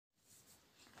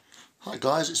Hi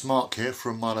guys, it's Mark here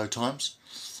from Milo Times.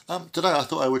 Today I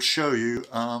thought I would show you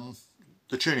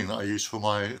the tuning that I use for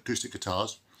my acoustic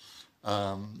guitars.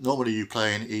 Normally you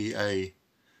play in E, A,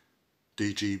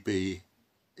 D, G, B,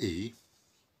 E,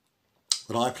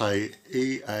 but I play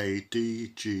E, A,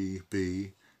 D, G,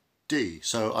 B, D.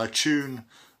 So I tune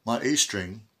my E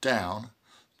string down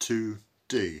to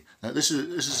D. Now this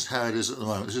is how it is at the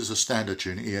moment. This is a standard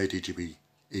tune, E, A, D, G, B,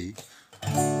 E.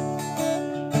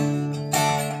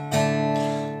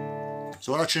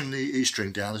 So when I tune the E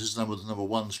string down, this is the number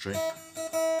 1 string,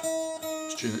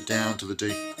 just tune it down to the D.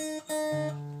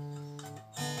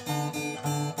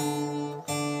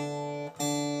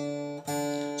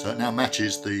 So it now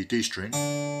matches the D string.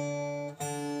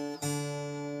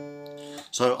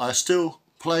 So I still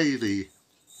play the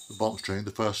bottom string,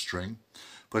 the first string,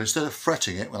 but instead of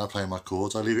fretting it when I play my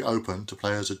chords, I leave it open to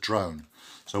play as a drone.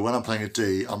 So when I'm playing a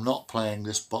D, I'm not playing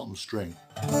this bottom string.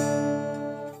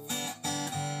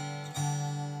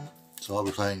 So I'll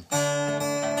be playing.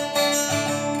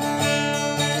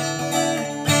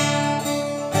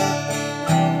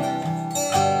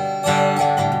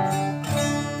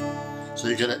 So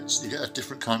you get a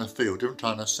different kind of feel, different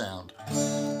kind of sound.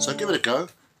 So give it a go,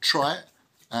 try it,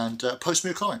 and post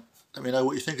me a comment. Let me know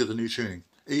what you think of the new tuning.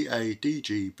 E, A, D,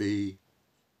 G, B,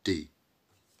 D.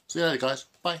 See you later guys,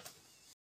 bye.